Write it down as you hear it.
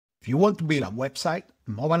If you want to build a website,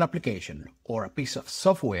 mobile application, or a piece of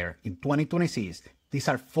software in 2026, these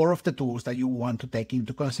are four of the tools that you want to take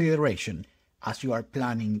into consideration as you are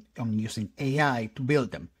planning on using AI to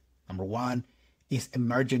build them. Number one is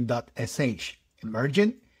Emergent.sh.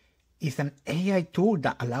 Emergent is an AI tool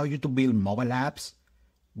that allows you to build mobile apps,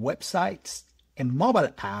 websites, and mobile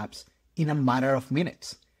apps in a matter of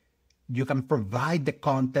minutes. You can provide the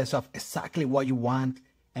context of exactly what you want,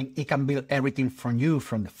 and it can build everything from you,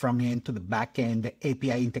 from the front end to the back end, the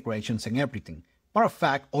API integrations and everything. Matter of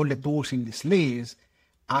fact, all the tools in this list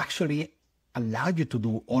actually allow you to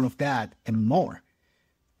do all of that and more.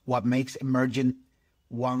 What makes Emergent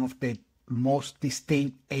one of the most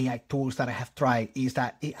distinct AI tools that I have tried is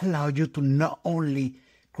that it allows you to not only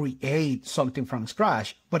create something from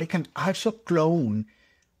scratch, but it can also clone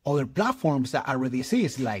other platforms that already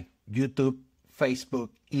exist, like YouTube, Facebook,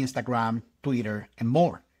 Instagram, Twitter, and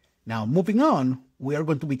more. Now, moving on, we are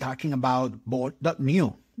going to be talking about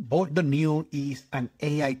Bolt.new. Bolt.new is an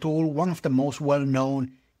AI tool, one of the most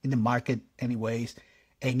well-known in the market anyways,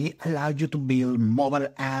 and it allows you to build mobile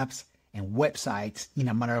apps and websites in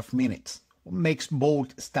a matter of minutes. What makes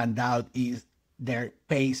Bolt stand out is their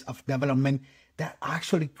pace of development. They're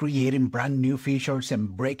actually creating brand new features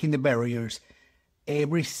and breaking the barriers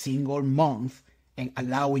every single month and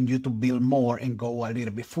allowing you to build more and go a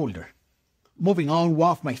little bit further. Moving on,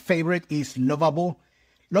 one of my favorite is Lovable.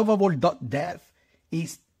 Lovable.dev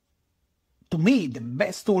is, to me, the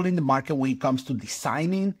best tool in the market when it comes to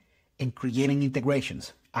designing and creating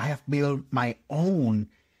integrations. I have built my own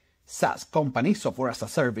SaaS company, software as a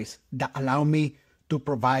service, that allow me to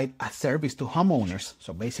provide a service to homeowners.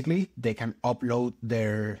 So basically, they can upload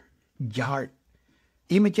their yard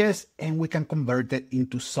images and we can convert it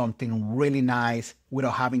into something really nice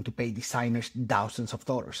without having to pay designers thousands of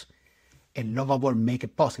dollars. And Lovable make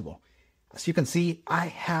it possible. As you can see, I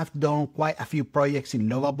have done quite a few projects in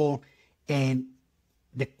Lovable, and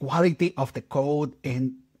the quality of the code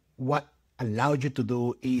and what allows you to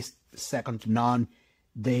do is second to none.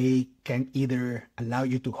 They can either allow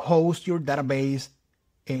you to host your database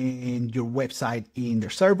and your website in their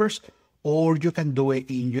servers, or you can do it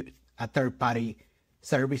in a third-party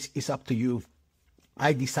service. Is up to you.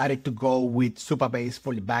 I decided to go with Supabase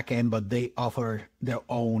for the backend, but they offer their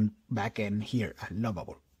own backend here at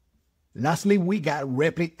Lovable. Lastly, we got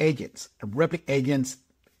Replit Agents. Replit Agents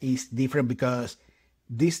is different because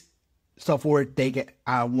this software take it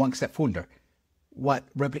one step further. What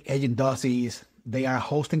Replit Agent does is they are a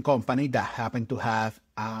hosting company that happen to have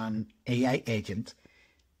an AI agent,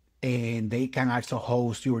 and they can also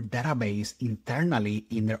host your database internally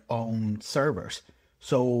in their own servers.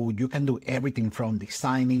 So you can do everything from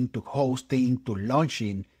designing to hosting to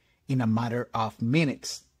launching in a matter of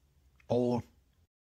minutes, all